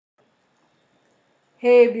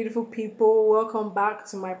Hey, beautiful people, welcome back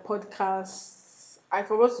to my podcast. I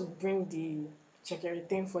forgot to bring the check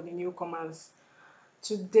everything for the newcomers.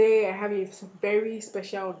 Today, I have a very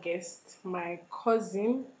special guest, my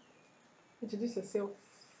cousin. Introduce yourself.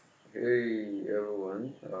 Hey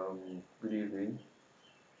everyone, good evening.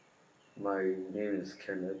 My name is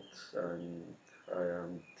Kenneth and I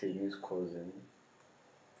am Temi's cousin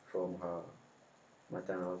from her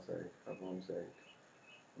maternal side, her mom's side.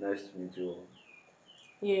 Nice to meet you all.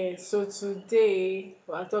 Yeah, so today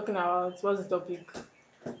we are talking about what's the topic?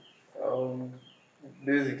 Um,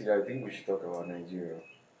 Basically, I think we should talk about Nigeria.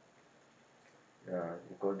 Yeah,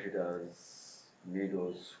 the country that has made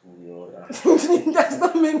us who we all are. That's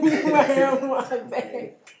not make me who I am, I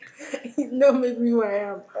beg. It don't make me who I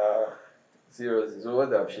am. uh, Seriously, so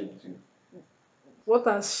what have shaped you? What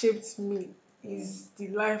has shaped me Mm. is the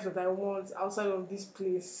life that I want outside of this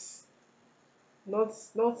place.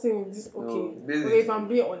 Nothing in this. No, Okay, if I'm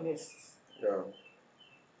basically, being honest, yeah.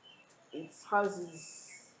 it has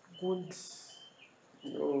its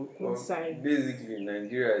No, good sides. basically,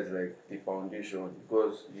 Nigeria is like the foundation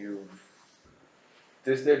because you've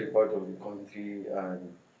tasted the part of the country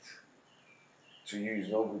and to you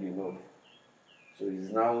it's not good enough. So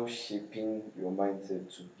it's now shaping your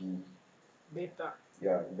mindset to be, Better.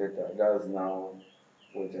 yeah, better. That's now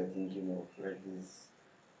what you're thinking of. Like is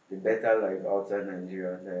the better life outside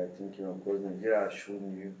Nigeria that you're thinking of because Nigeria has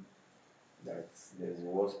shown you that there's a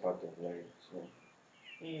worse part of life. So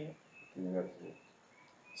Yeah. I think that's it.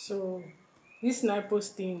 So this Nipos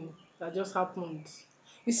thing that just happened.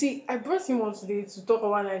 You see, I brought him on today to talk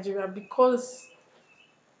about Nigeria because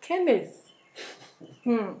Kenneth,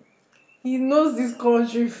 hmm, he knows this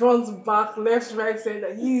country front, back, left, right,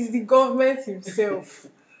 center. He is the government himself.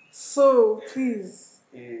 So please,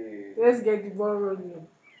 Eh, let's get the ball rolling.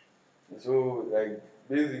 so like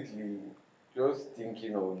basically just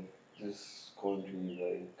thinking of this country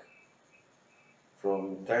like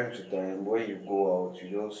from time to time when you go out you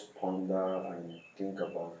just ponder and think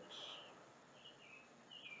about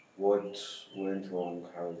what went wrong.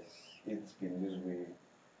 Has it been this way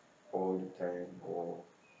all the time or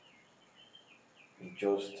it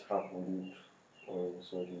just happened all of a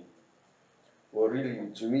sudden? But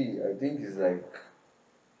really to me I think it's like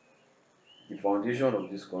the foundation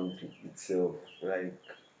of this country itself, like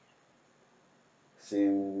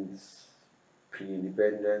since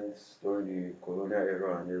pre-independence during the colonial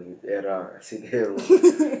era and every era, I said era.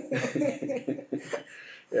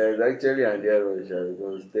 Yeah, it's actually an error sha,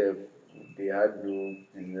 because they had no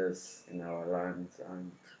business in our lands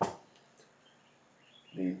and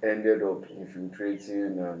they ended up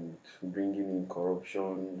infiltrating and bringing in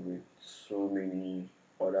corruption with so many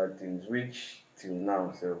other things, which till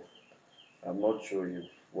now, self, I'm not sure if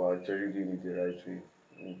we're actually doing it the right way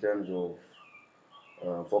in terms of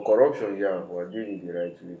for corruption. Yeah, we're doing it the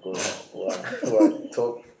right way because we're at the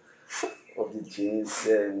top of the chains.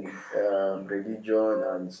 Then religion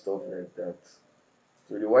and stuff like that.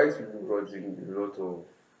 So the white people brought in a lot of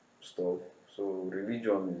stuff. So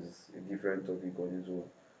religion is a different topic on its own.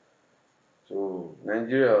 So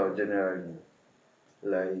Nigeria generally,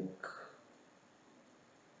 like,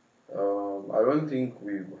 I don't think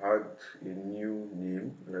we've had a new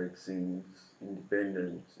name like since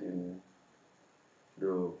independence in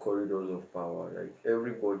the corridors of power. Like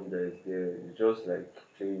everybody that is there is just like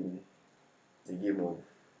playing a game of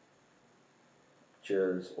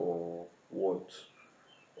chess or what.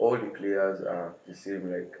 All the players are the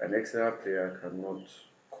same. Like an external player cannot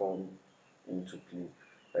come into play.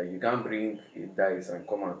 Like you can't bring a dice and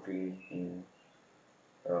come and play in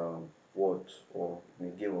what or in a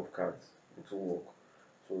game of cards. It won't work.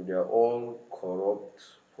 So they are all corrupt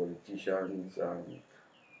politicians and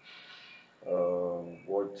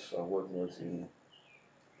what and what not in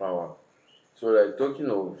power. So like talking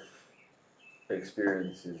of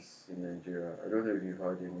experiences in Nigeria, I don't know if you've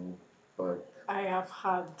had any, but I have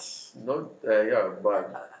had. not yeah, bad.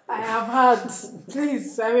 I have had.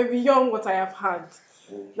 Please, I may be young, but I have had.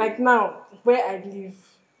 Okay. Like now, where I live,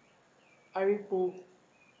 Aripo,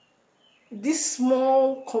 this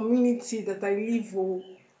small community that I live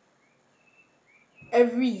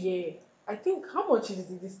every year. I think how much is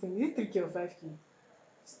this thing? Is it 3K or 5K?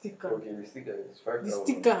 Sticker. Okay, the sticker is five The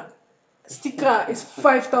thousand. sticker is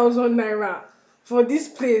 5,000 naira for this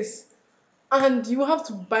place. And you have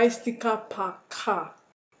to buy sticker per car.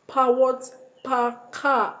 Per what? Per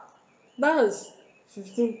car. That's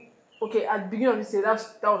 15. Okay, at the beginning of this year,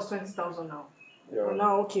 that was 20,000 now. But Yeah.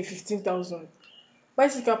 now, okay, 15,000.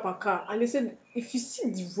 Bicycle per car. And they said, if you see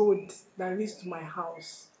the road that leads to my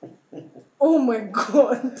house, Oh my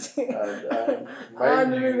god. And Ah,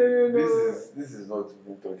 mind no, no, you, no, no, this no. is this is not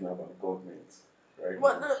even talking about government right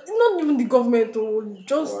But now. not even the government, oh,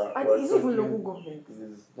 just, We're, and we're is it even local talking,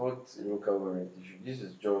 government? is not a local government issue. This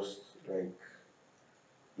is just like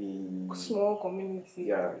a, Small community.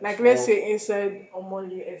 yeah, Like, let's small, say inside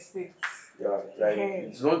Omoli Estate. yeah, like Ehen.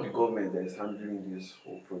 it's not the government that is handling this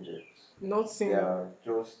whole project. They Nothing. are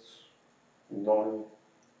just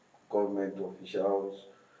non-government officials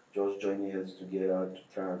just joining heads together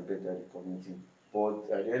to try and better the community. But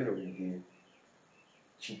at the end of the day,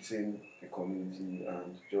 cheating the community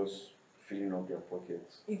and just filling up their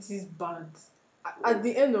pockets. It is bad. At So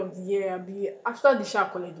the end of the year, after the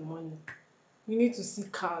shop collect the money, you need to see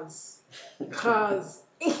cars,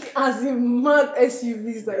 as in mad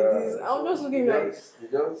SUVs like yeah, this. I'm so just looking like they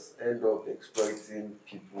just end up exploiting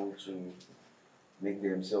people to make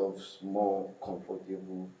themselves more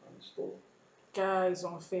comfortable and stuff. guys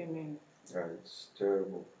unfair, man. Yeah, it's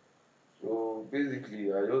terrible. So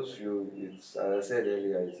basically, I just feel it's, as I said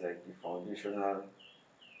earlier, it's like the foundational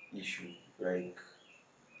issue. Like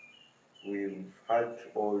we've had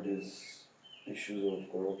all these issues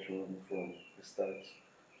of corruption from the start.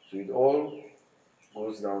 So it all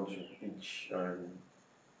goes down to each and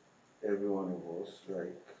every one of us,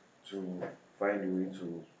 like to find a way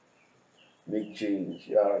to make change.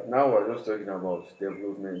 Yeah, now we're just talking about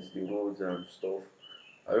developments, the roads and stuff.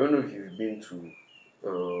 I don't know if you've been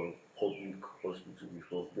to public hospital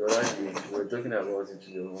before. The other day we were talking about it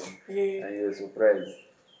to your mom, Yeah, and you were surprised.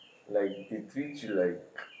 Like they treat you like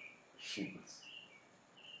shit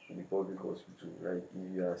in the public hospital. Like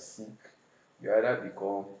if you are sick, you either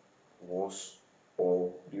become worse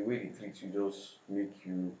or the way they treat you just make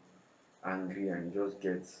you angry and you just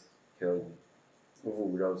get healthy,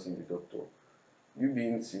 even without seeing the doctor. You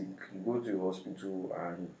being sick, you go to the hospital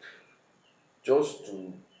and just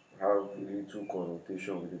to have a little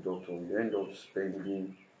consultation with the doctor, you end up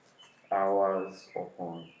spending hours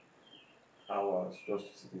upon hours just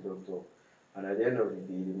to see the doctor. And at the end of the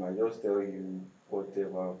day, they might just tell you whatever they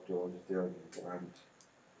want to tell you, and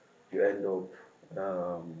you end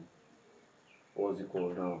up, what's it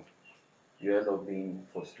called now? You end up being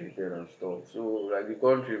frustrated and stuff. So, like the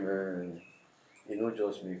country, man, it don't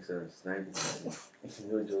just make sense. 90%.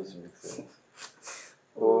 It don't just make sense.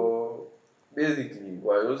 oh Or basically,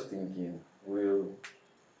 what I was thinking, will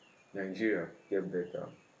Nigeria get better?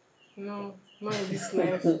 no, not in this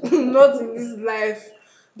life. Not in this life.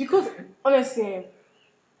 Because honestly,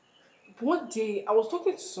 one day I was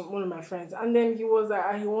talking to one of my friends, and then he was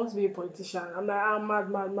like, he wants to be a politician. I'm like, I'm mad,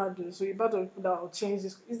 mad, mad. Dude. So you're about to people that will change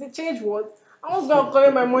this. Is the change what? I was gonna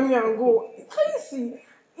collect my money and go. Can you see?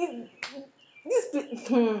 It,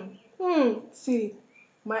 this see,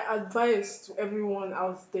 my advice to everyone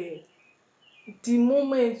out there: the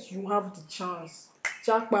moment you have the chance,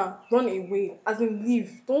 Jackpa, run away. As in,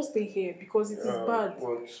 leave. Don't stay here because it is bad.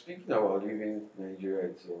 But speaking about leaving Nigeria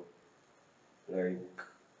itself, like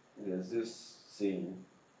there's this saying,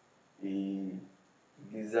 a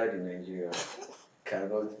lizard in Nigeria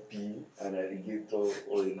cannot be an alligator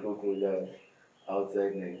or a crocodile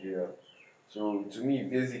outside Nigeria. So to me,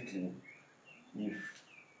 basically, if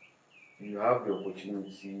you have the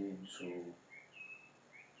opportunity to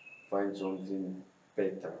find something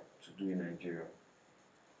better to do in Nigeria,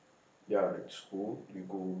 yeah, it's cool. You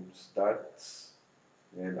could start,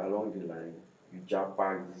 and along the line, you jump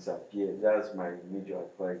and disappear. That's my major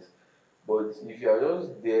advice. But if you are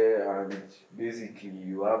just there and basically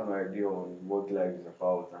you have no idea on what life is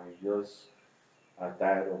about and you just are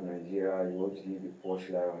tired of Nigeria, you want to live a posh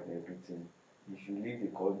life and everything. If you leave the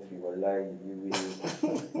country, wallahi,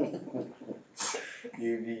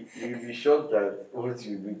 you'll be shocked at what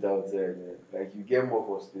you meet outside. Man. Like you get more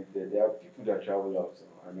frustrated. There are people that travel out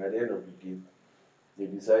now, and at the end of the day, they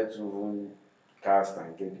decide to even cast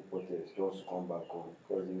and get deported just to come back home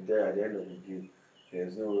because they tell you at the end of the day,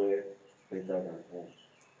 there's nowhere better than home.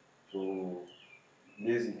 So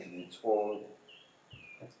basically, it's all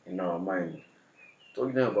in our mind.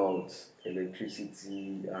 Talking about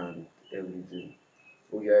electricity and everything.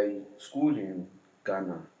 We are schooled in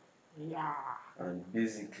Ghana, Yeah. and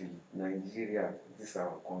basically Nigeria, this is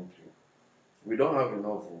our country. We don't have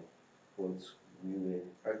enough, oh, but we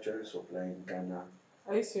were actually supplying Ghana,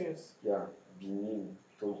 Are you serious? yeah, Benin,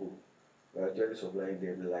 Togo. We're actually supplying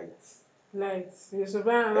them lights. Lights. You're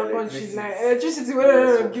supplying another country like Electricity, electricity. Wait, we're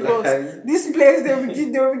no, no, no, give us supplying. this place.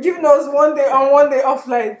 They'll be giving us one day on, one day off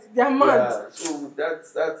light. They're mad. Yeah, so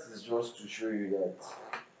that is just to show you that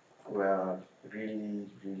we are really,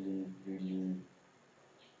 really, really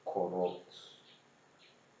corrupt.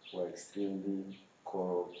 We're extremely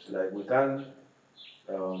corrupt. Like we can't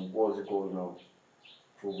what's it called now,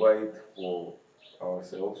 provide for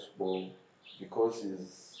ourselves, but because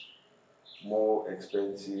it's more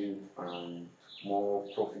expensive and more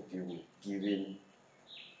profitable giving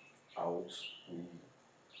out, we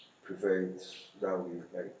prefer it that way.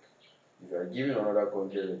 Like if you are giving another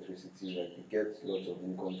country electricity, like you get lots of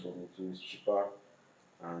income from it, so it's cheaper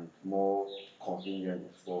and more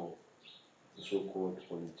convenient for the so-called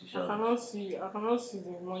politicians. I cannot see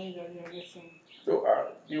the money that they are getting. So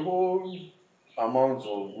the whole amount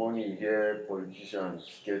of money you hear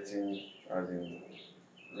politicians getting, as in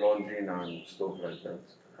laundering and stuff like that,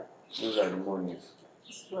 those are the monies.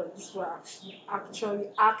 This were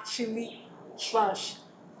actually trash.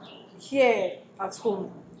 Here at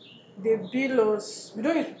home, they bill us. We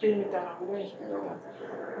don't use to pay meter now. We don't use to pay No,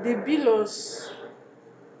 meter. They bill us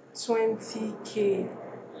 20K.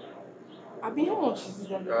 I mean, how much is it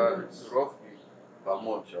that they bill us? roughly per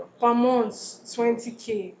month, sha. Per month,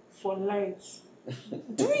 20K for light.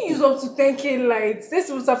 Do we use up to 10K lights? Let's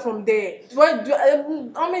even start from there.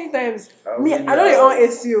 How many times? How Me, I many know they on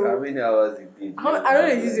hours? AC. How many hours a day do you I know have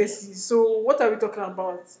they use like? AC. So what are we talking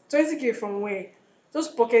about? 20K from where?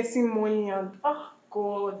 Just pocketing money and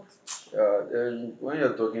God. Then when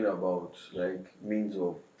you're talking about like means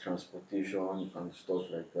of transportation and stuff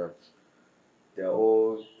like that, they are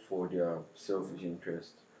all for their selfish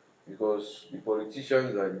interest, because the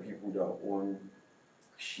politicians are the people that own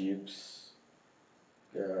ships,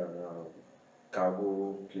 uh,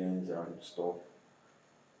 cargo planes and stuff.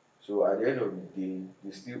 So at the end of the day,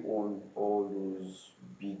 they still own all those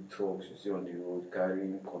big trucks you see on the road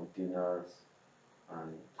carrying containers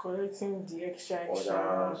and Collecting the other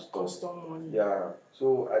extra stuff. custom money. Yeah.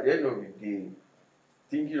 So at the end of the day,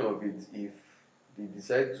 thinking of it, if they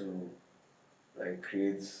decide to like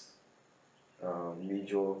create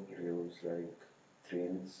major rails like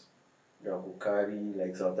trains that will carry,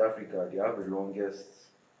 like South Africa, they have the longest,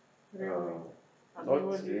 Railway. uh, Abi not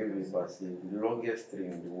what do you railway use? per se, the longest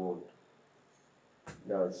train in the world.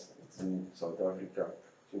 That's it's in South Africa.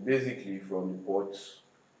 So basically, from the ports,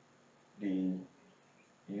 they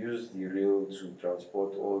use the rail to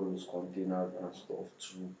transport all those containers and stuff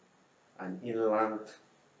to an inland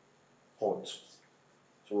port.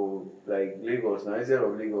 So like Lagos, now instead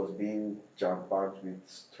of Lagos being jam-packed with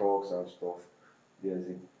trucks and stuff, there's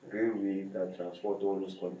a railway that transport all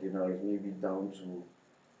those containers maybe down to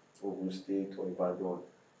Ogun State or Ibadan.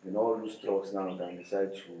 Then all those trucks now can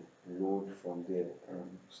decide to load from there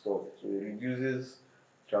and stuff. So it reduces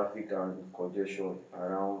traffic and congestion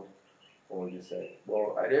around all this side.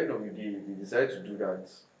 But at the end of the day, if they decide to do that,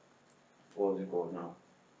 what's it called now?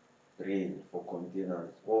 Rail for containers,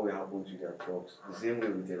 what will happen to their trucks? The same way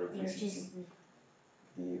with electricity. Electricity.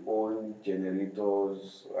 They own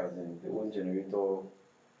generators, as in they own generator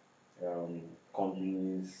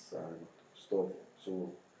companies and stuff.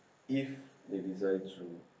 So if they decide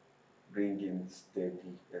to bring in steady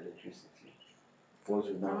electricity, what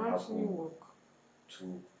will Can now actually happen work.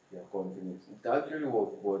 to their companies? It actually work,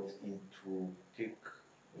 but it will take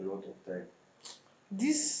a lot of time.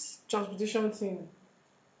 This transportation thing,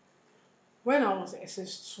 when I was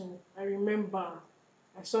SS2, I remember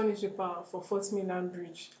I saw newspaper for Fort Mainland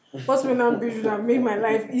Bridge. Fort Mainland Bridge would have made my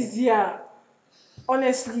life easier.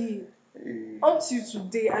 Honestly, Eh, up till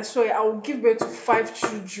today, I swear I will give birth to 5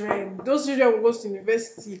 children. Those children will go to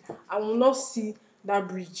university. I will not see that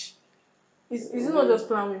bridge. Is it not Even, just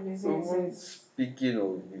plan with even businesses? speaking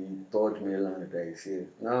of the third mainland that I said,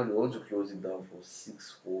 now they want to close it down for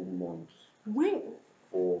 6 whole months When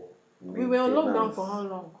for we were on lockdown for how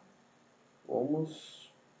maintenance. long? Almost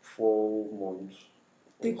 4 months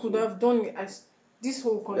They or could so. have done it as this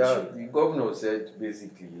whole Yeah, country. the governor said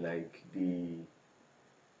basically like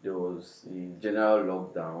there was a general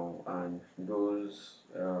lockdown and those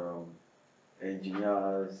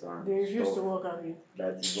engineers and They refuse stuff, to work at it.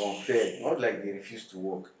 that is unfair. Not like they refused to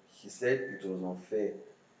work. He said it was unfair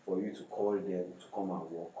for you to call them to come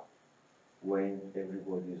and work when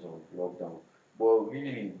everybody is on lockdown. But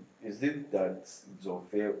really, is it that it's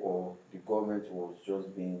unfair or the government was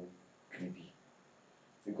just being greedy?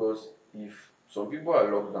 Because if some people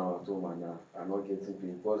are locked down at home and are not getting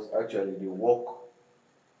paid, because actually they work,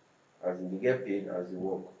 as in they get paid as they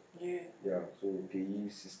work. Yeah. Yeah, so payee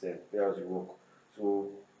system, pay as you work. So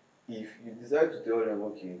if you decide to tell them,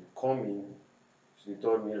 okay, come in to the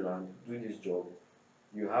third mainland, do this job,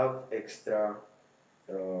 you have extra,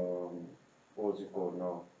 what's it called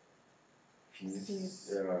now? Fees.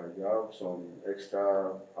 Fees. You have some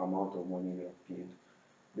extra amount of money you have paid,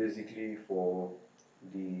 basically for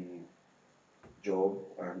the job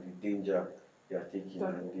and the danger they are taking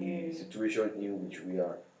That and the yeah. situation in which we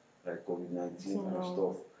are. like COVID See 19 and now.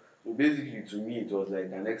 stuff. So basically, to me, it was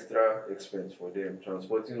like an extra expense for them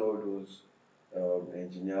transporting all those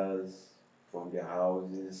engineers from their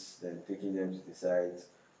houses, then taking them to the sites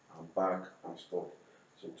and back and stuff.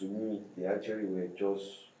 So to me, they actually were just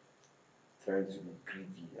trying to be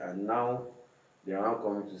greedy. And now they are now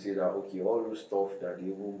coming to say that okay, all those stuff that they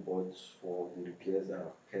even bought for the repairs are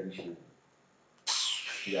perishable,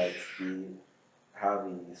 that they have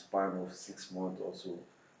a span of 6 months or so.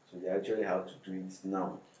 So they actually have to do it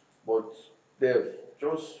now. But Dev,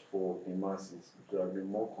 just for the masses, it would have been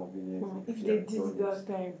more convenient if If they they had did it done it that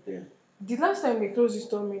time. then. The last time they closed this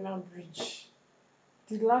terminal bridge,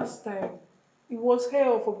 the last time, it was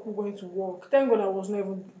hell for people going to work. Thank God I was not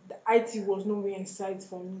even, the IT was nowhere in sight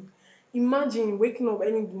for me. Imagine waking up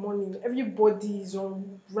early in the morning, everybody is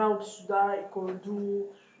on route to that Ikorodu,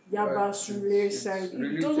 But Yaba, Sule it's side. It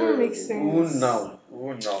really doesn't make terrible. sense. Even now,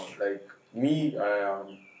 like me, I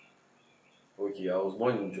am okay. I was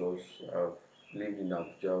born in Jos. I've lived in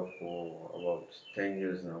Abuja for about 10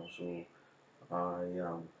 years now. So I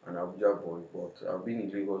am an Abuja boy, but I've been in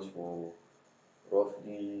Lagos for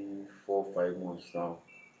roughly 4 5 months now.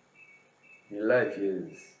 The life here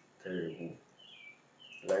is terrible.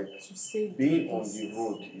 Like To say the being on the least.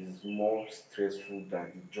 road is more stressful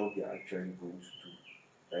than the job you're actually going to do.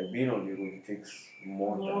 Like being on the road takes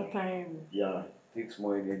more More than, time. yeah, takes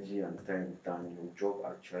more energy and time than your job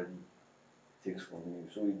actually takes from you.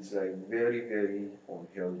 So it's like very, very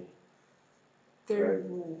unhealthy. Like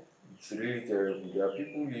Terrible it's really terrible. There are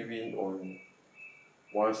people living on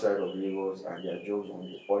one side of Lagos and their jobs on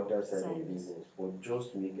the other side of sides. Lagos, but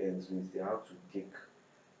just to make ends meet, they have to take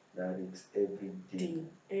that risk Day,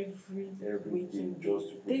 every every day waking day. just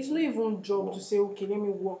to go There is no to even job to work. say, okay, let me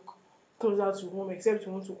work closer to home, except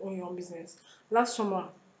you want to own your own business. Last summer,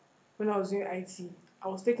 when I was doing IT, I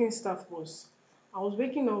was taking staff bus. I was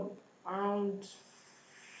waking up around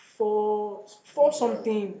four Yeah,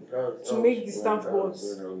 something that to was make the when staff that was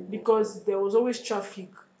when bus I wake up too. because there was always traffic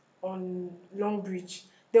on Long Bridge.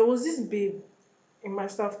 There was this babe in my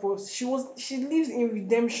staff bus. She lives in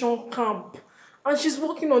Redemption Camp and she's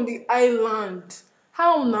working on the island.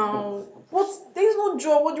 How now? What, there's no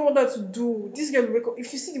job. What do you want her to do? This girl will wake up.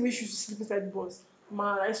 If you see the way she used to sleep inside the bus,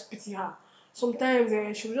 man, I just pity her.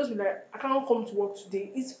 Sometimes she will just be like, I can't come to work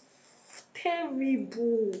today. It's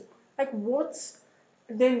terrible. Like what?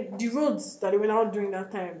 Then the roads that they were now doing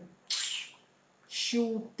that time, she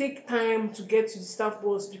will take time to get to the staff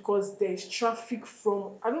bus because there's traffic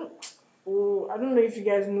from I don't know if you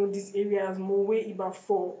guys know this area as Mowe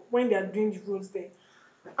Ibafor when they are doing the roads there.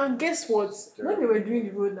 And guess what? It's When they were terrible, doing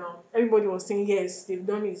man. the road now, everybody was saying yes, they've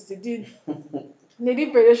done it. They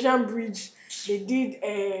did pedestrian bridge, they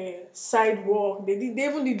did sidewalk, they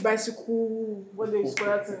even did bicycle, what they call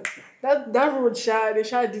that thing. That road they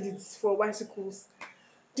did it for bicycles.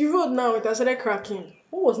 The road now it has started cracking.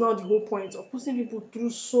 What was now the whole point of putting people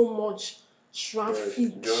through so much Stress to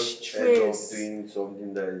traffic just end up stress? doing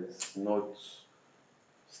something that is not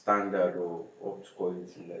standard or up to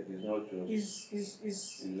quality. Like Is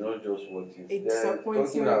it's not just what a it's. They're talking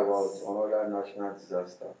disappointment. about another national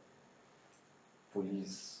disaster,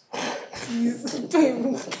 police. Please don't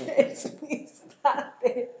even get me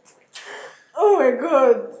started. Oh my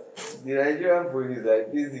god. The Nigerian police,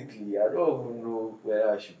 like basically, I don't even know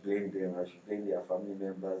whether I should blame them. I should blame their family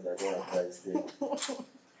members that don't advise them.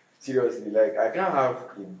 Seriously, like I can't have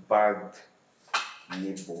a bad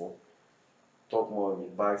neighbor, talk more of a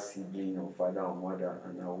bad sibling or father or mother,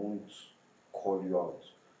 and I won't call you out.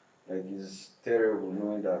 Like it's terrible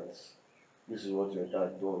knowing that this is what your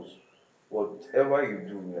dad does. Whatever you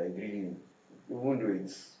do, like really, even though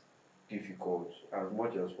it's difficult, as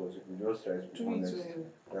much as possible, just try to be Do it honest. well.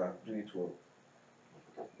 Yeah, do it well.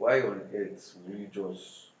 Why on earth will you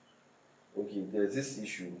just okay? There's this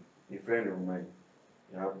issue. A friend of mine,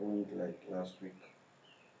 it happened like last week.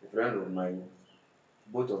 A friend of mine,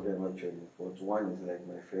 both of them actually, but one is like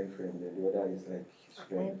my friend, and the other is like his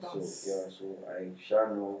friend. So Acquaintance. yeah, so I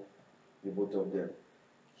shall know the both of them.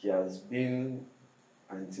 He has been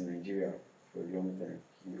anti-Nigeria for a long time.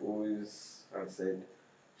 He always has said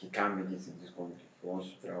he can't make it in this country. He wants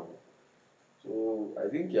to travel. So I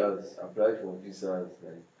think he has applied for visas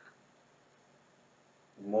like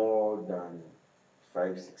more than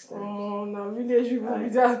 5 6 times, Now village people be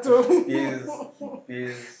and that he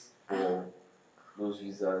pays for those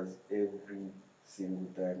visas every single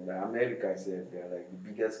time. Like America said, they are like the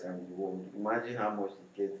biggest scam in the world. Imagine how much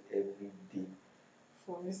they get every day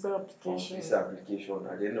for visa from application. visa application.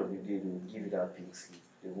 At the end of the day, they will give you that pink slip.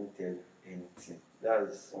 They won't tell you anything.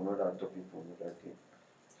 That's another topic for another day.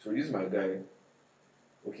 So this is my guy.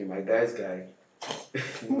 Okay, my guy's guy.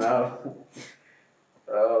 Now,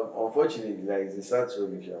 unfortunately, like it's a sad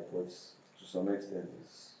story, sha, but to some extent,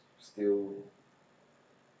 it's still,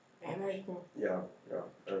 And I go, yeah, yeah,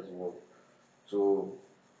 that's what. So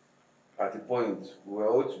at a point, we were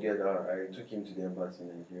all together. I took him to the embassy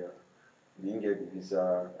in Nigeria. He didn't get the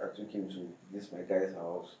visa. I took him to this my guy's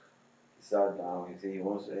house. He sat down. He said he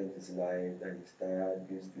wants to end his life, that he's tired.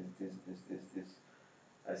 This.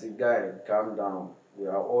 I said, guy, calm down. We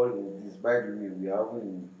are all in this. By the way, we are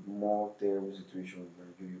even in more terrible situations than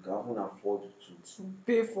you. You can even afford to, to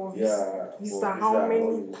pay for yeah, for visa how visa and all many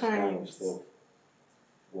those kind of times? stuff.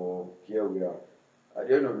 But here we are. At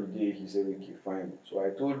the end of the day, he said, okay, fine. So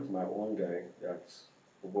I told my own guy that,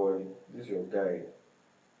 oh boy, this your guy.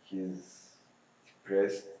 He's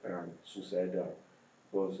depressed and suicidal.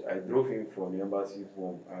 Because I drove him from the embassy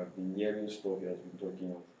home. I've been hearing stuff he has been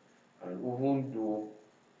talking of. And even though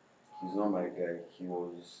he's not my guy, he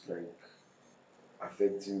was like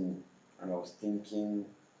affecting me. And I was thinking,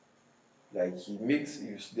 like, he makes,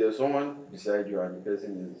 if there's someone beside you and the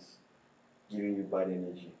person is giving you bad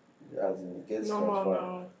energy, as in it gets Normal transferred.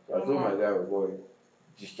 now, So I told my normal. guy, oh boy,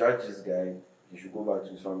 discharge this guy. He should go back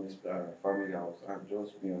to his family house and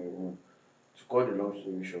just be on your own. To cut the long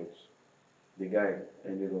story short, the guy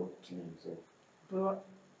ended up killing himself. But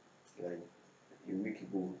Like a week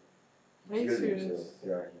ago, are he you killed himself. serious?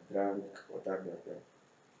 Yeah, he drank water,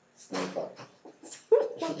 sniper.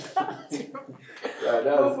 Yeah,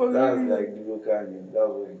 God forgive that's me. like the local name. That's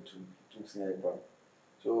what he took. He took sniper.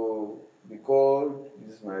 So we called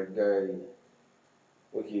this my guy.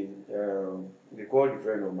 Okay, we called a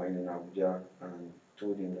friend of mine in Abuja and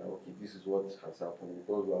told him that okay, this is what has happened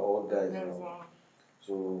because we are all guys Yes, now.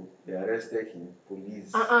 So they arrested him.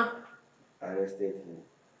 Police uh-uh. arrested him,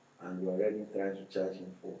 and we are already trying to charge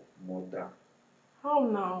him for murder How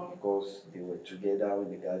now? because they were together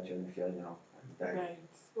when they got Johnny now and died. Guys.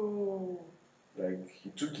 Oh, Like he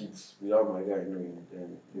took it without my guy knowing.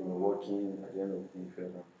 Then they were oh. working at the end of the day, he fell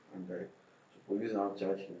down and died. So police now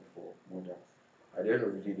charged him for murder. At the end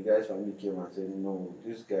of the day, the guy's family came and said, no,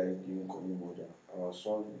 this guy didn't commit murder. Our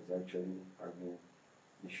son is actually having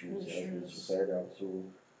issues. He has been Issues. suicidal. So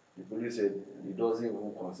the police said it doesn't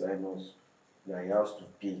even concern us that he has to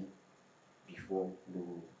pay before they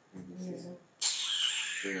will release him.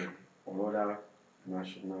 Yeah. So another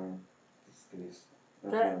national disgrace,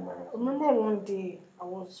 national I embarrassment. remember one day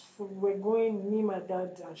we were going, me, my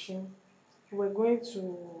dad, and she, we were going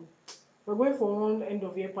to, we were going for one end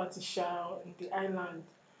of year party show in the island.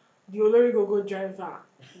 The Olori Gogo driver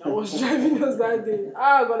that was driving us that day.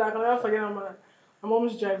 Ah, God, I can never forget my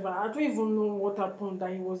mom's driver. I don't even know what happened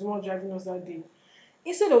that he was the one driving us that day.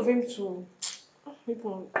 Instead of him to,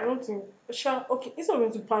 people, I don't think, okay, instead of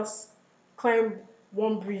him to climb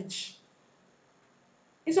one bridge,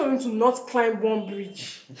 instead of him to not climb one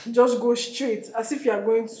bridge, just go straight as if you are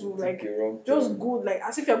going to He took a like wrong just turn. go like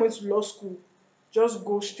as if you are going to law school. Just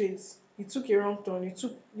go straight. He took a wrong turn. He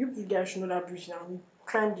took you guys should know that bridge now. He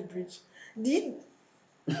climbed the bridge. The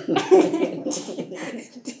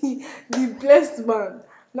the blessed man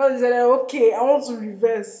now he said okay, I want to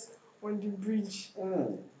reverse on the bridge.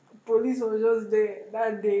 Mm. Police was just there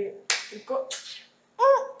that day. Because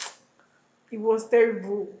it was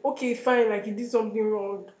terrible. Okay, fine, like he did something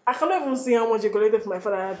wrong. I cannot even say how much he collected from my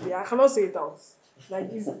father that day. I cannot say it out. Like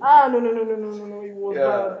it's no, it was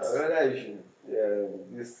Yeah, bad. another issue. Yeah,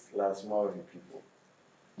 this last mile of the people.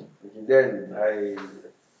 Okay, then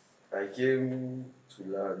I came to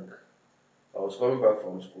lag. I was coming back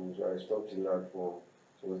from school, so I stopped in lag for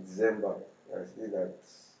it was December. I stayed at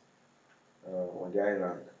on the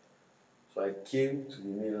island. So I came to the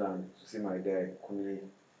mainland to see my guy Kunle.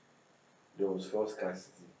 There was first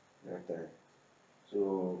scarcity that time.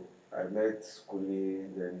 So I met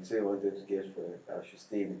Kunle, then he said he wanted to get for it. I should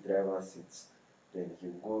stay in the driver's seat. Then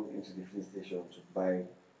he'll go into the filling station to buy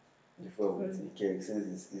the fuel with Sorry. a keg since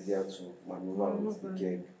it's easier to maneuver No, with the no,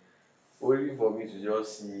 keg. Only for me to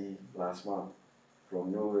just see last man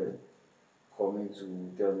from nowhere coming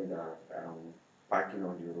to tell me that I'm parking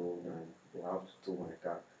on the road and they have to tow my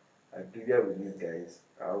car. I pleaded with these guys.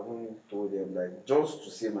 I even told them like just to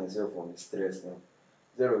save myself from the stress now.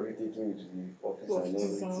 Instead of you taking me to the office and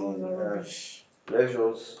offices and all that everything, rubbish. let's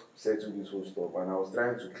just settle this whole stuff. And I was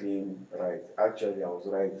trying to claim right. Actually, I was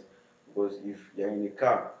right because if you're in a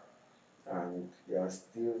car and you are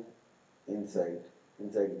still inside,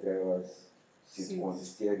 inside the driver's seat on the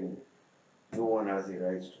See, steering, no one has the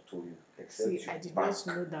right to tow you except see, you I did not park.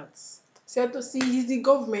 know that. See, I to see, he's the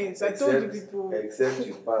government. I told you Except people. except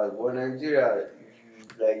you park. But Nigeria,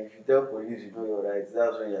 if you tell police you know your rights,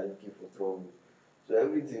 that's when you're looking for trouble. So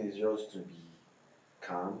everything is just to be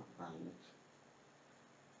calm and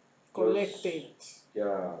just, Collected.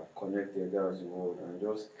 yeah, connected, that's the word, and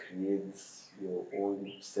just create your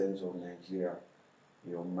own sense of Nigeria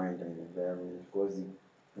in your mind and environment, because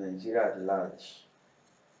the Nigeria at large,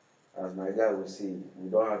 as my guy would say, we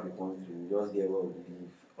don't have a country, we just get where we live.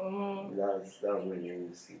 Um, That's what he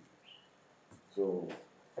always say. So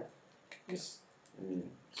it's,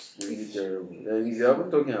 it's really if terrible. Then if if you're even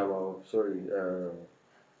you talking about, sorry,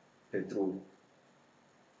 petrol,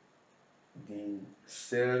 they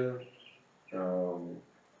sell um,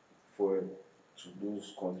 fuel to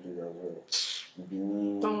those countries as well, that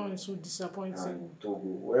Benin one is so disappointing. and Togo.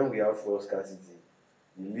 When we have fuel scarcity,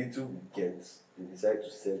 the little we get, they decide to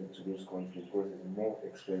sell it to those countries because it's more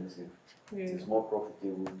expensive. It Yeah. is more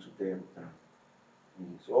profitable to them than we.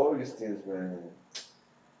 So all these things, man,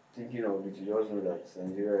 thinking of it, you just know that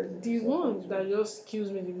Nigeria is a The one that disappointment. just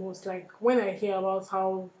kills me the most, like when I hear about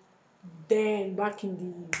how then back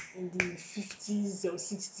in the 50s or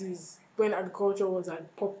 60s when agriculture was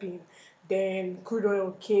like popping, then crude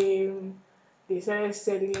oil came, they started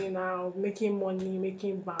selling now, making money,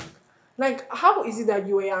 making bank. Like how is it that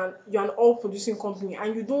you're an oil producing company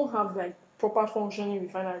and you don't have like proper functioning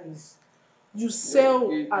refineries? You No, sell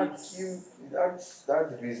they at kill.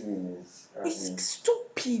 That reasoning is, as it's in,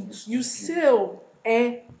 stupid. is You stupid. sell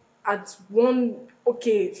at one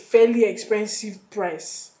okay fairly expensive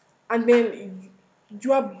price, and then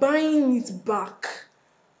you are buying it back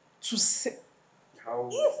to sell. How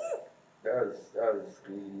that's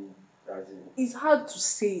really, as in, It's hard to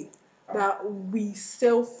say ah, that we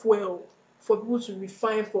sell fuel for people to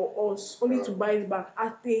refine for us only to uh, buy it back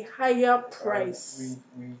at a higher and price.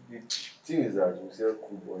 we the thing is that we sell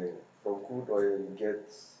crude oil. From crude oil, you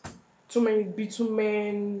get, Too many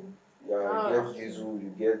bitumen, yeah, you ah, get diesel,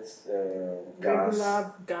 you get gas,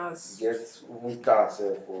 regular you gas. get even tar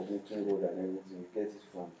sef for making road and everything. You get it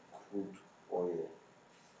from crude oil.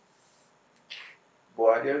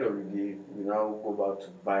 But at the end of the day, we now go back to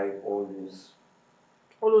buy all those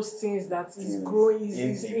All those things that is things growing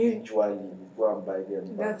is in individually. We go and buy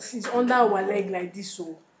them back that is under our individually. leg like this.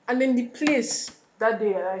 So and then the place that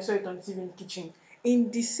day I saw it on TV in the kitchen,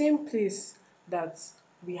 in the same place that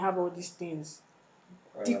we have all these things,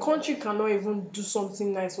 the country Uh, cannot even do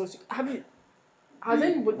something nice for us. the Have you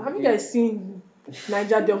the guys seen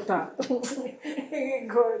Niger Delta?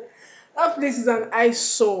 God, that place is an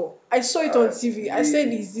eyesore. I saw it on TV. I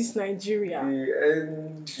said, the is this Nigeria?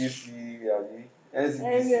 NDC, abi, NCDC,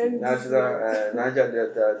 And this National Niger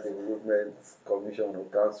Delta Development Commission or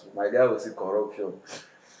Council. My guy will see corruption.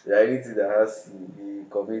 Yeah, anything that has the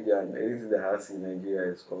comedian, anything that has in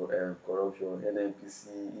Nigeria is corruption. NNPC,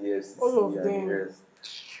 all EFCC, of and the them.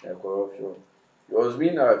 rest, corruption. He was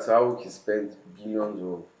being asked how he spent billions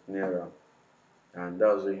of naira, and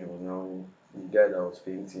that was when he was now the guy that was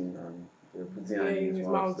painting and they were putting Yeah, hand in in his his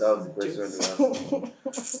mouth. mouth, That was the idiot. question they were asking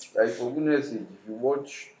him. Like, for goodness sake, if you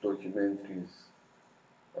watch documentaries,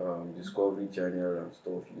 Discovery Channel and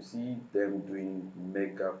stuff, you see them doing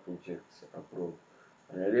mega projects abroad.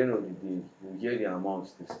 And at the end of the day, you hear the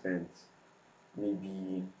amounts they spent.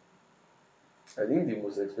 Maybe, I think the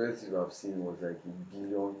most expensive I've seen was like $1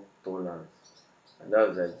 billion. And that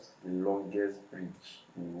was like the longest bridge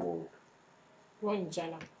in the world, One in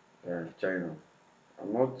China. China.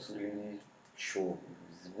 I'm not really sure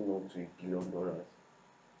if it's even up to $1 billion.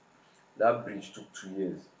 That bridge took 2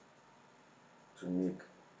 years to make.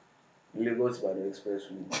 Lagos Ibadan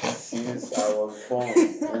Expressway. Since I was born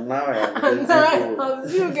till now, I am And getting now old. I'm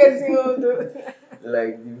still getting all the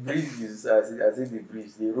Like the bridge is, I say the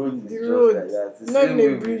bridge, the road the is just like road. that. The Not same even a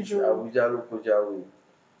way with bridge, oh. Abuja Lokoja way.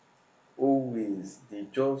 Always they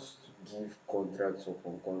just give contracts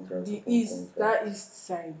upon contracts The upon east, that contracts. east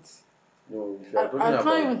side. No, if you are I talking can't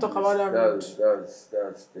about even talk the about east, that road. that's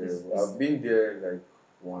It's, terrible. it's I've been there like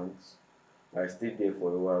once. I stayed there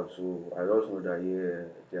for a while, so I just know that, yeah,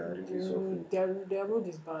 they are really suffering. their road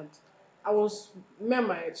is bad. I was me and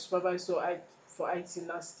my supervisor for IT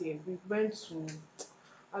last year. We went to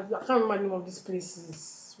I can't remember the name of these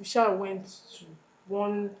places. We shall went to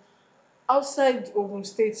one outside Ogun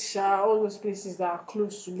State, all those places that are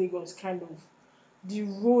close to Lagos, kind of. The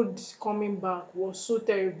road coming back was so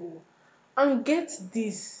terrible. And get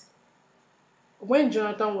this, when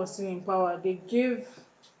Jonathan was still in power, they gave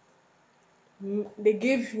him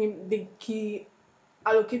he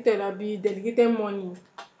allocated abi delegated money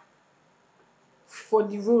for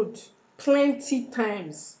the road plenty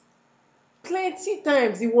times. Plenty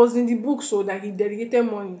times it was in the book so that he delegated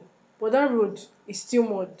money, but that road is still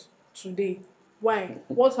mud today. Why?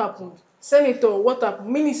 What happened? Senator, what happened?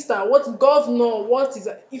 Minister, what governor, what is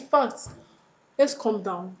that? In fact, let's calm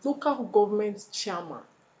down. Local government chairman,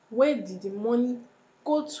 where did the money?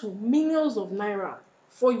 go to millions of naira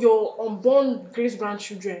for your unborn great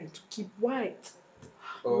grandchildren to keep. Why?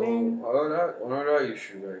 Man, Another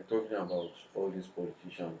issue, like talking about all these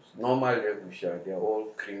politicians, normal level, sha, they are all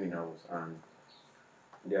criminals and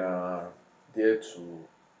they are there to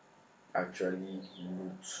actually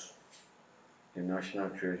loot the national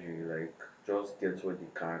treasury, like just get what they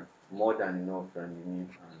can, more than enough than they need,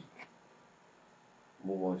 and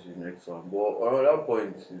move on to the next one. But another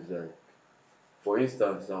point is like, for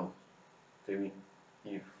instance, now, tell me,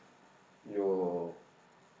 if your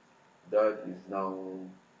dad is now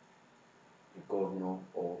the governor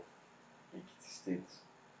of Ekiti State.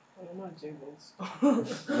 I'm not jealous.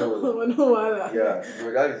 No, I know why. yeah,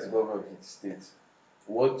 your dad is the governor of Ekiti State.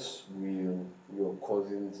 What will your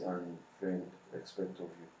cousins and friend expect of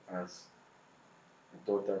you as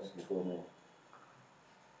the daughter to the governor?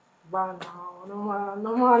 Bad now,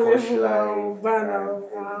 normal Posh level now, life bad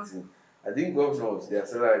and now. everything. I think governors, their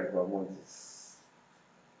salary per month is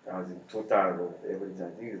as in total of everything. I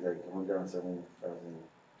think it's like 107,000,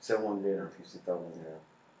 750,000 naira.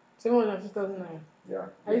 750,000 naira. Yeah,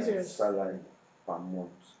 Are you their serious? salary per month.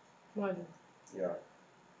 Mad. Yeah,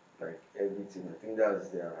 like everything. I think that's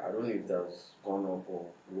their. I don't know if that's gone up or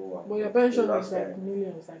lower, But your but the pension is last like time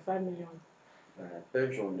millions, like 5 million.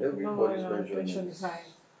 pension, No, everybody's pension pension is is high.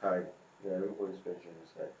 high. Yeah, everybody's pension is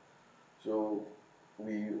high. So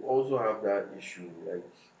we also have that issue, like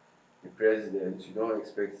the president. You don't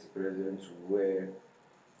expect the president to wear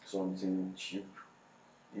something cheap.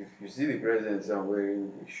 If you see the president now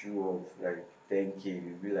wearing a shoe of like 10K,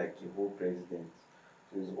 you'll be like a whole president.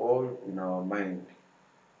 So it's all in our mind.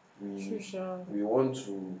 We Shusha. we want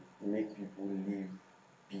to make people live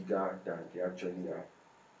bigger than they actually are.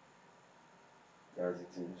 That's the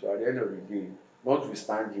thing. So at the end of the day,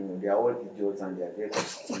 notwithstanding, they are all idiots and they are there to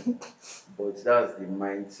steal. But that's the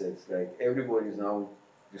mindset. Like everybody is now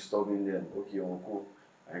disturbing them. Okay, uncle,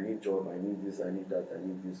 I need job, I need this, I need that, I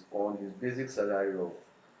need this. On his basic salary of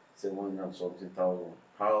 700 and something thousand.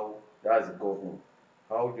 How that's the government.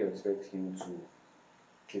 How do you expect him to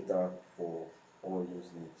cater for all those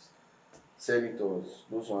needs? Senators,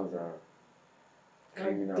 those ones are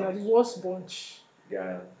Like they are the criminals. worst bunch. They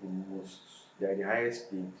are the highest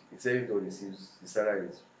paid. A senator receives the salary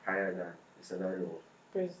is higher than the salary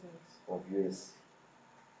Presidents of US,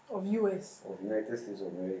 of US. of United States of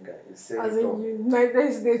America. As in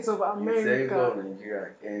United States of A senator of America. Nigeria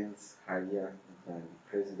earns higher than the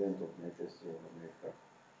president of United States of America.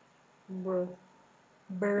 Bro.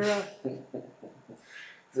 Bruh.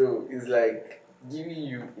 So it's like giving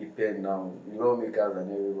you a pen now, the lawmakers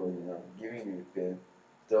and everybody now, giving you a pen,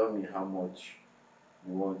 tell me how much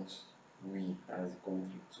you want we as a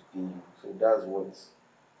country to pay you. So that's what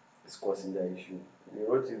is causing that issue. They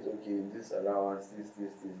wrote it, okay, this allowance,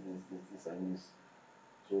 this, and this.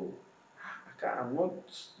 So I'm not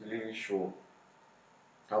really sure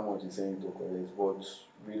how much the senator collects,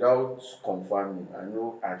 but without confirming, I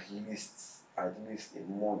know at least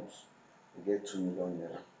a month we get 2 million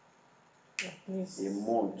naira. At A least.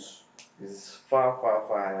 month is far, far,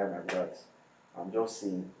 far higher than that. I'm just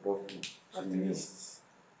saying roughly two At million. least.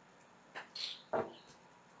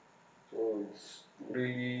 So it's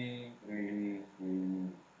really, really, really.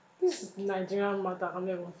 This Nigerian matter can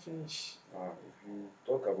never finish. If you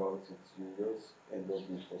talk about it, you just end up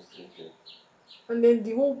being frustrated. And then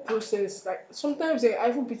the whole process, like sometimes I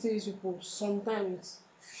even pity these people, sometimes,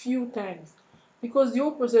 few times. Because the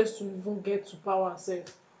whole process to even get to power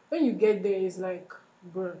self, when you get there is like,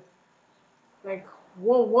 bruh, like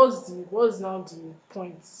what's now the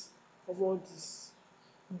point of all this?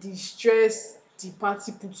 The stress the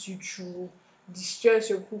party puts you through, the stress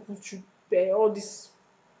your people put through, all these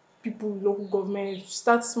people, local government,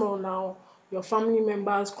 start small now. Your family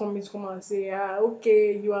members come and say, ah,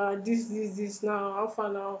 okay, you are this now. How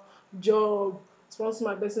far now? Job, sponsor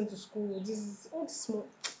my person to school. This is all this small.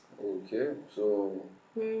 Okay, so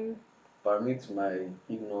Man, permit my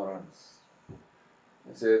ignorance.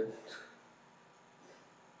 He said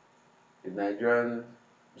a Nigerian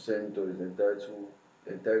senator is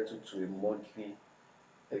entitled to a monthly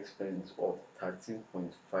expense of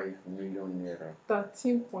 13.5 million naira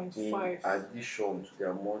 13.5. in addition to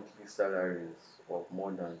their monthly salaries of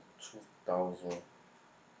more than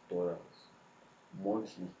 $2,000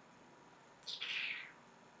 monthly,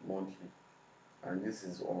 monthly, and this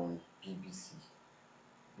is on BBC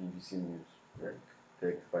News, like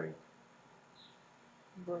Tech 5.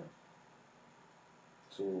 Bro,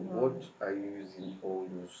 So what um, are you using all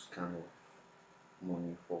those kind of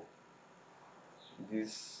money for?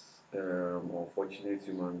 This unfortunate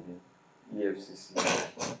human being,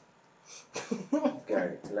 EFCC.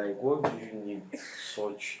 Guy, like what do you need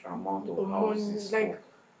such amount of Or money, houses for? like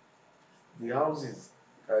The houses,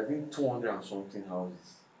 I think 200 and something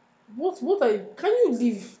houses. what are you, can you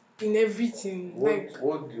live in everything? Like,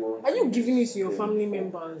 What do you want are to you giving it use to your them family for?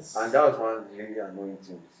 And members? that was one really annoying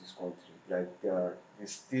thing with this country. Like they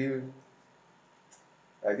still,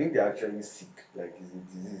 I think they're actually sick. Like it's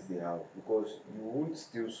a disease they have because you won't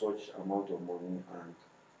steal such amount of money and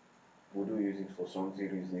wouldn't use it for something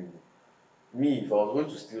reasonable. Me, if I was going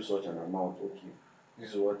to steal such an amount, okay, this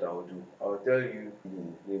is what I'll do. I'll tell you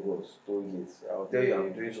in Lagos, toll gates. I'll tell you I'm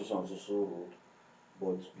Yeah, doing so and so road,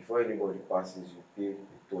 but before anybody passes, you pay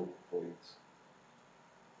a toll for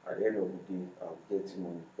it. At the end of the day, I'll get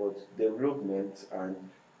money. But development and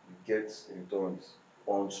you get returns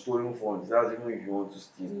on stolen funds. That's even if you want to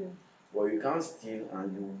steal. yeah. But you can't steal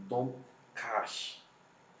and you dump cash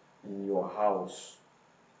in your house,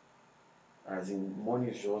 as in money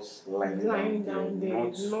is just lying down Lying there, down there,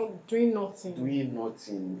 not not doing nothing, doing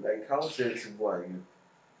nothing. Like how sensible are you?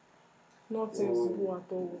 not So sensible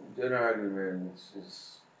at all. generally, man,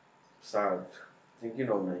 it's sad thinking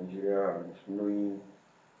of Nigeria and knowing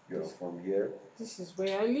you're This from here. this is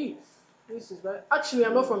where I live. This is where actually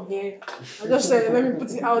I'm not So from here. I just said let me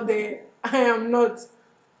put it out there. I am not.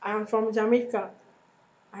 I am from Jamaica.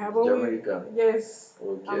 I have always Jamaica, yes,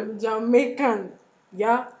 okay. I'm Jamaican.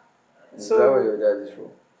 Yeah. Is that where So your dad is from?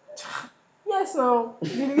 yes now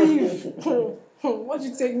believe. What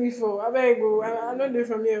you take me for? I beg go. I know they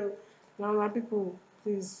from here. Now my people,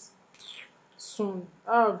 please soon.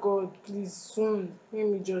 Oh God, please soon. Let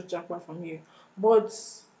me just japa from here. But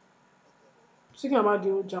speaking about the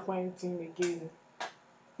whole Japan thing again,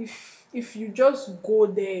 if you just go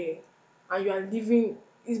there and you are living,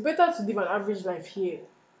 it's better to live an average life here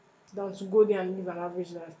than to go there and live an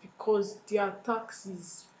average life because their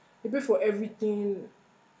taxes, they pay for everything.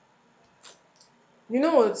 You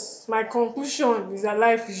know what? My conclusion is that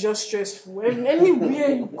life is just stressful.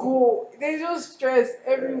 Anywhere you go, there's just stress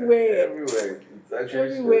everywhere. Everywhere. It's actually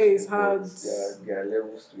Everywhere is stressful, but hard. there are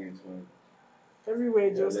levels to it, man. Everywhere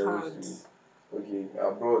There are just levels hard. to it. Okay,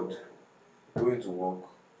 abroad, going to work,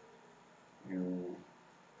 you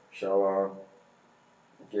shower,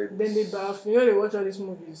 get Then they bath. You know they watch all these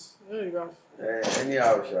movies. You know they bath.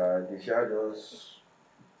 anyhow, they shall just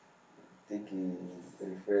take a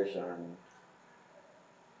refresh and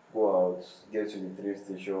go out, get to the train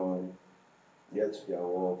station, get to their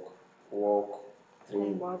work, walk, Come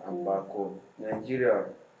train, back and back home. home. Nigeria,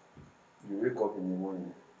 you wake up in the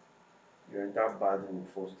morning, you enter bad road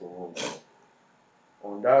first of all.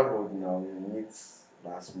 On that road now, you meet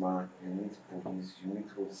LASMA, you meet police, you meet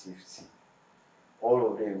road safety.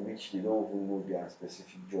 All of them, which they don't even know their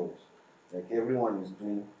specific jobs. Like everyone is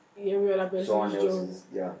doing Every other someone person's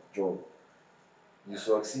job. else's job. You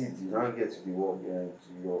succeed, you now get to the work and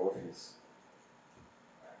to your office.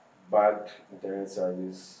 Bad internet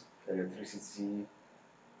service, electricity,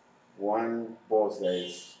 one boss that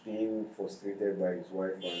is being frustrated by his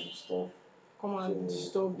wife and stuff. Come and So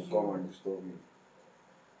disturb will come you. and disturb you.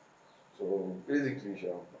 So basically, Sha,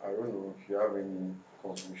 I don't know if you have any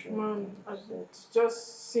conclusion Man, and I stuff.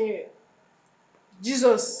 just say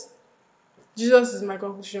Jesus. Jesus is my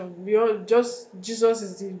conclusion. We all just Jesus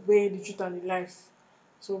is the way, the truth, and the life.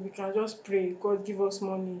 So we can just pray. God give us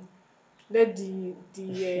money. Let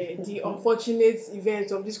the unfortunate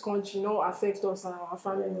events of this country not affect us and our Yeah,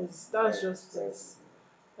 families. That's just it. that's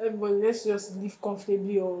Everybody, let's just live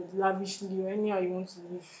comfortably or lavishly or anyhow you want to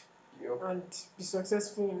live yep. and be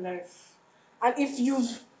successful in life. And if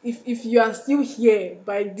you are still here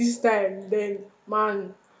by this time, then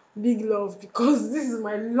man, big love because this is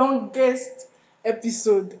my longest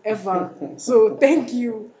episode ever. So thank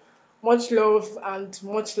you. Much love and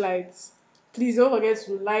much light. Please don't forget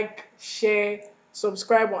to like, share,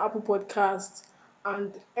 subscribe on Apple Podcast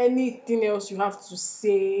and anything else you have to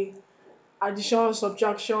say, addition,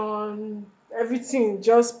 subtraction, everything.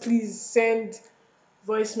 Just please send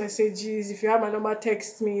voice messages. If you have my number,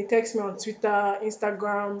 text me. Text me on Twitter,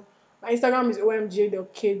 Instagram. My Instagram is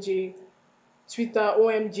omj.kj. Twitter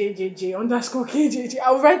omjjj underscore kjj.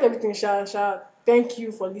 I'll write everything, Sha. Thank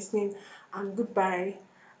you for listening and goodbye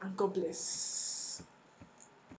and God bless.